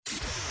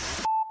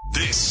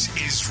This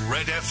is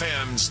Red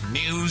FM's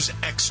News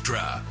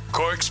Extra,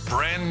 Cork's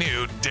brand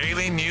new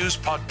daily news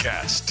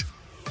podcast.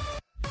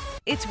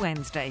 It's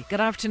Wednesday.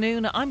 Good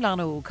afternoon. I'm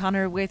Lana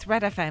O'Connor with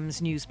Red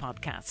FM's News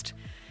Podcast.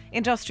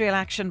 Industrial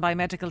action by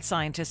medical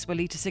scientists will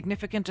lead to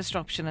significant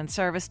disruption and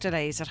service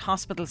delays at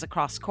hospitals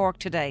across Cork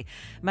today.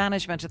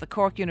 Management of the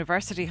Cork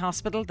University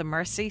Hospital, the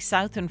Mercy,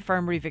 South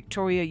Infirmary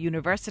Victoria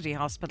University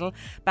Hospital,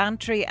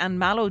 Bantry and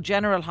Mallow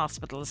General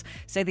Hospitals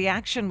say the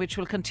action, which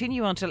will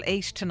continue until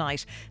 8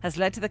 tonight, has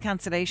led to the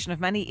cancellation of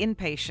many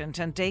inpatient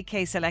and day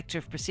case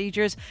elective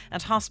procedures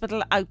and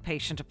hospital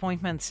outpatient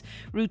appointments.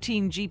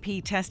 Routine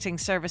GP testing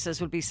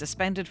services will be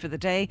suspended for the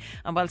day,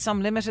 and while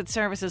some limited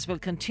services will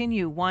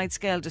continue,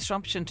 wide-scale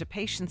disruption to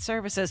patient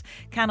services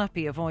cannot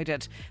be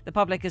avoided. The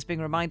public is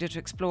being reminded to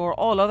explore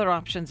all other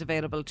options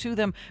available to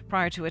them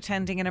prior to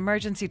attending an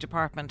emergency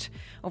department.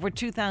 Over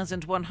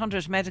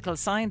 2,100 medical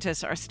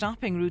scientists are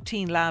stopping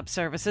routine lab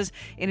services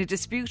in a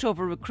dispute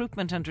over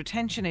recruitment and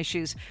retention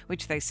issues,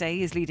 which they say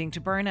is leading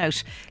to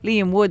burnout.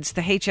 Liam Woods,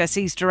 the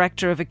HSE's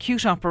Director of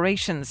Acute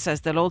Operations,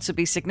 says there'll also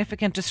be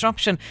significant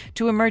disruption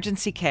to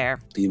emergency care.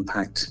 The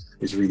impact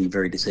is really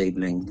very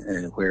disabling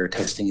where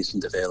testing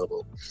isn't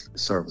available.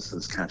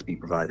 Services can't be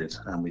provided,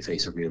 and we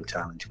face a real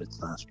challenge with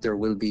that. There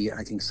will be,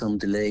 I think, some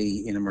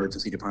delay in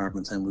emergency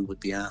departments, and we would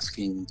be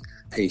asking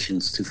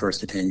patients to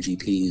first attend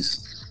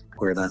GPs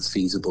where that's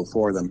feasible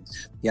for them.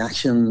 The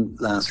action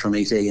lasts from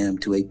 8 a.m.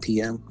 to 8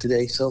 p.m.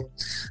 today, so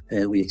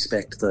we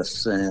expect that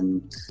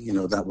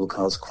that will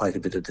cause quite a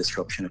bit of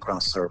disruption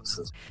across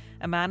services.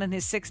 A man in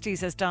his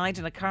 60s has died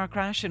in a car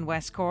crash in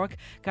West Cork.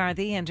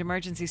 Gardai and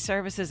emergency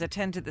services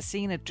attended the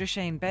scene at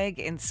Drishane Beg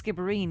in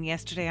Skibbereen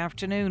yesterday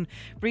afternoon.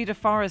 Breda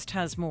Forrest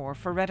has more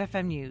for Red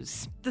FM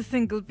News. The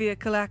single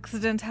vehicle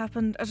accident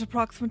happened at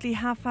approximately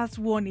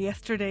 1:30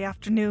 yesterday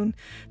afternoon.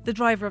 The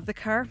driver of the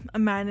car, a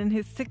man in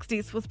his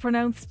 60s, was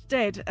pronounced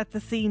dead at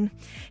the scene.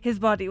 His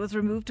body was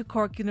removed to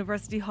Cork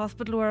University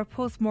Hospital, where a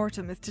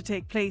post-mortem is to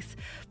take place.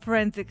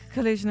 Forensic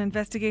collision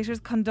investigators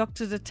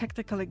conducted a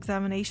technical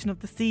examination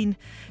of the scene.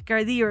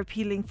 Gardai are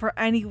appealing for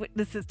any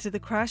witnesses to the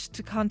crash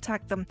to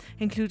contact them,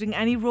 including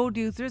any road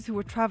users who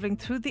were travelling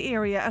through the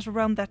area at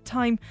around that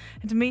time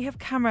and may have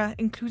camera,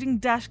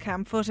 including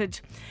dashcam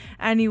footage.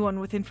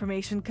 Anyone with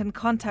information can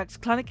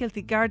contact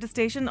Clonakilty Garda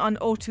Station on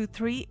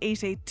 023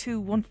 882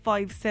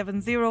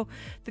 1570,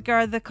 the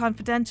Garda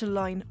Confidential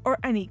line, or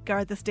any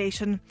Garda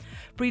station.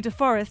 Breda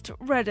Forrest,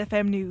 Red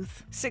FM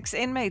News. 6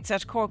 inmates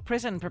at Cork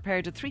Prison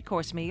prepared a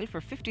 3-course meal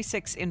for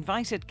 56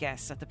 invited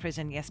guests at the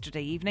prison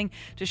yesterday evening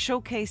to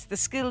showcase the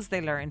skills they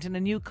learned in a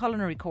new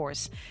culinary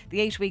course.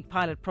 The 8-week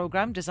pilot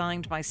programme,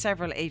 designed by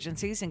several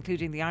agencies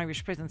including the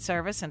Irish Prison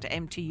Service and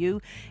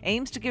MTU,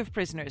 aims to give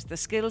prisoners the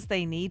skills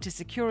they need to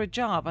secure a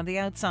job on the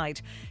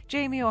outside.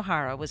 Jamie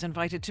O'Hara was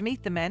invited to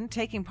meet the men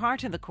taking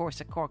part in the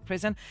course at Cork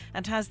Prison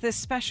and has this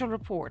special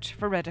report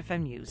for Red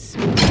FM News.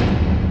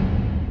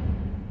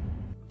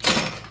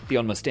 The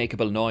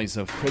unmistakable noise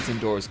of prison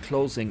doors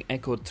closing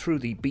echoed through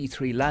the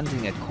B3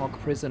 landing at Cork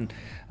Prison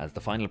as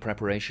the final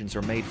preparations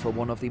are made for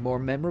one of the more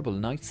memorable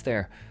nights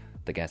there.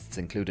 The guests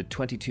included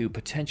 22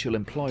 potential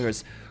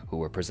employers who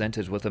were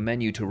presented with a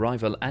menu to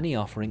rival any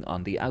offering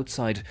on the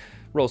outside: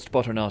 roast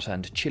butternut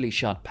and chili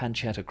shot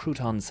pancetta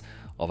croutons,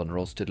 oven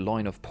roasted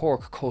loin of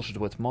pork coated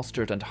with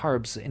mustard and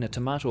herbs in a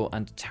tomato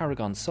and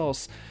tarragon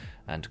sauce,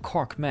 and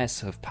Cork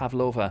mess of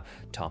pavlova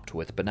topped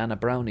with banana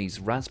brownies,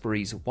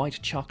 raspberries,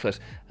 white chocolate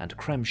and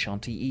creme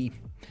chantilly.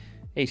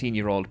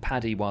 18-year-old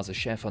Paddy was a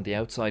chef on the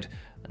outside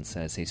and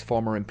says his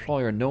former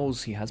employer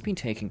knows he has been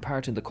taking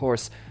part in the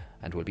course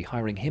and will be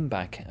hiring him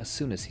back as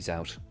soon as he's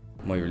out.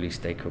 My release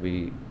date could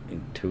be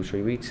in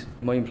 2-3 weeks.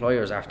 My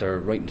employer's after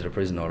writing to the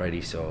prison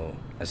already, so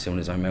as soon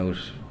as I'm out,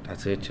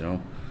 that's it,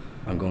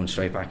 I'm going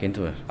straight back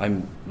into it.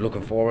 I'm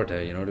looking forward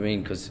to it, you know what I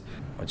mean, because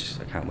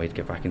I can't wait to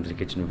get back into the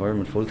kitchen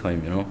environment full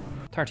time,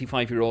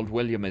 35-year-old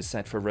William is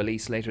set for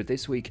release later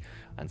this week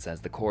and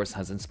says the course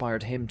has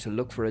inspired him to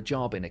look for a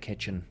job in a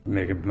kitchen.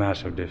 Make a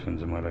massive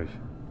difference in my life.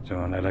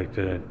 And I like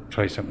to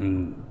try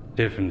something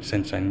different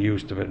since I'm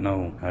used to it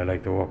now. I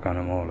like to work on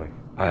them all.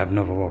 I have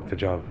never worked a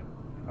job.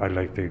 I'd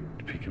like to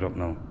pick it up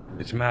now.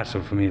 It's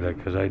massive for me,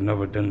 because I'd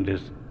never done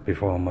this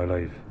before in my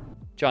life.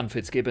 John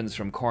Fitzgibbons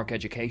from Cork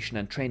Education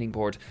and Training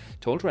Board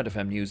told Red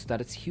FM News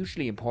that it's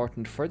hugely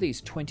important for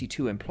these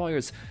 22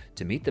 employers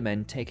to meet the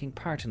men taking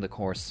part in the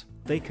course.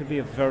 They could be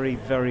a very,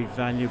 very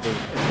valuable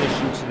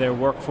addition to their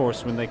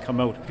workforce when they come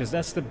out, because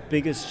that's the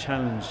biggest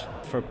challenge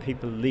for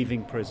people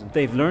leaving prison.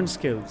 They've learned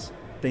skills.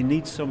 They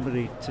need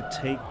somebody to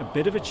take a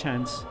bit of a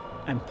chance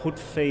and put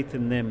faith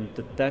in them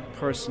that that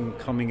person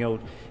coming out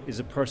is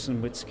a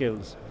person with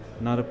skills,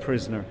 not a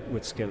prisoner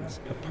with skills,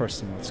 a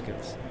person with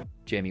skills.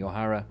 Jamie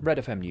O'Hara, Red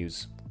FM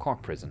News,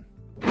 Cork Prison.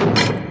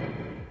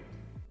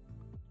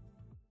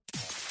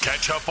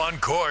 Catch up on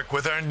Cork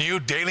with our new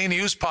daily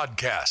news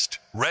podcast,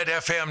 Red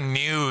FM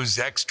News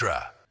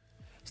Extra.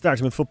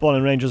 Starting with football,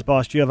 and Rangers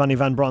boss Giovanni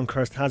Van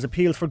Bronckhorst has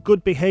appealed for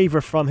good behaviour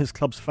from his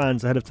club's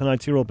fans ahead of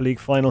tonight's Europa League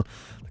Final.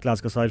 The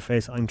Glasgow side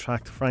face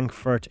Eintracht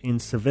Frankfurt in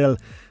Seville.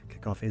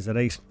 Kickoff is at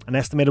 8. An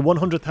estimated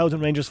 100,000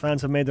 Rangers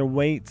fans have made their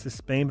way to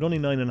Spain, but only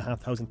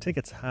 9,500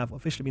 tickets have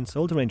officially been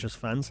sold to Rangers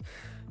fans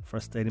for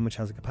a stadium which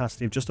has a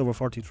capacity of just over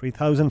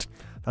 43,000.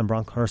 Van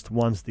Bronckhorst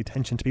wants the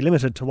attention to be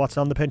limited to what's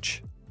on the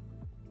pitch.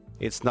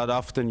 It's not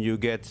often you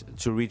get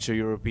to reach a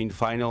European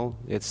final.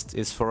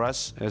 It's for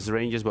us as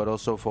Rangers, but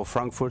also for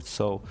Frankfurt.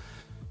 So,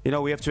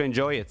 we have to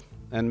enjoy it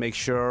and make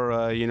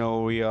sure,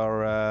 we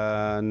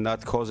are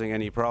not causing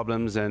any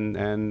problems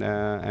and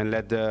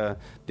let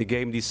the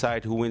game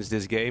decide who wins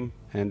this game.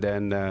 And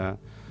then,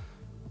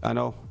 I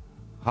know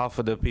half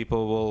of the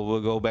people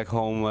will go back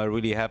home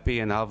really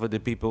happy, and half of the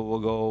people will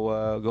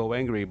go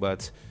angry.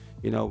 But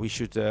we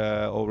should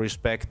all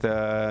respect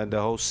the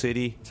whole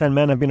city. 10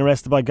 men have been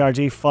arrested by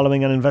Gardai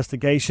following an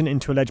investigation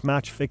into alleged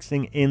match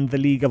fixing in the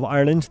League of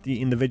Ireland.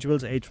 The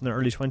individuals, aged from their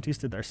early 20s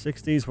to their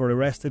 60s, were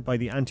arrested by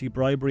the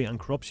Anti-Bribery and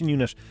Corruption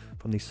Unit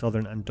from the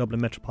Southern and Dublin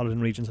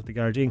metropolitan regions of the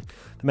Gardai.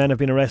 The men have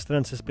been arrested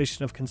on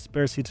suspicion of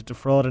conspiracy to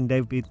defraud, and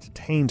they've been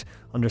detained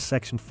under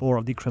Section 4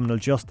 of the Criminal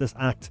Justice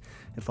Act.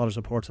 It follows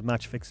reports of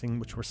match fixing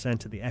which were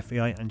sent to the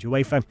FAI and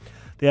UEFA.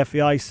 The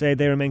FAI say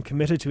they remain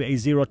committed to a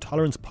zero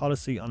tolerance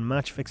policy on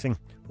match fixing,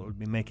 but will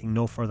be making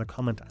no further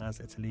comment as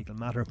it's a legal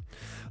matter.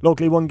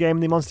 Locally, one game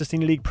in the Munster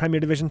Senior League Premier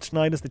Division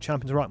tonight as the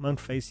champions Rockmount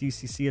face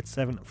UCC at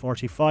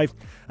 7:45,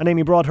 and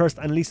Amy Broadhurst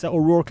and Lisa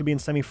O'Rourke will be in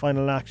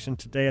semi-final action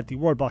today at the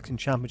World Boxing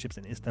Championships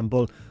in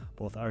Istanbul.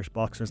 Both Irish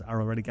boxers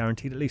are already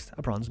guaranteed at least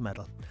a bronze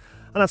medal.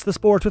 And that's the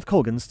sport with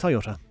Cogan's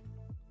Toyota.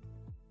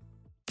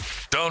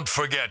 Don't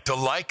forget to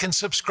like and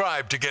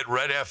subscribe to get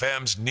Red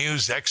FM's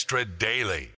News Extra daily.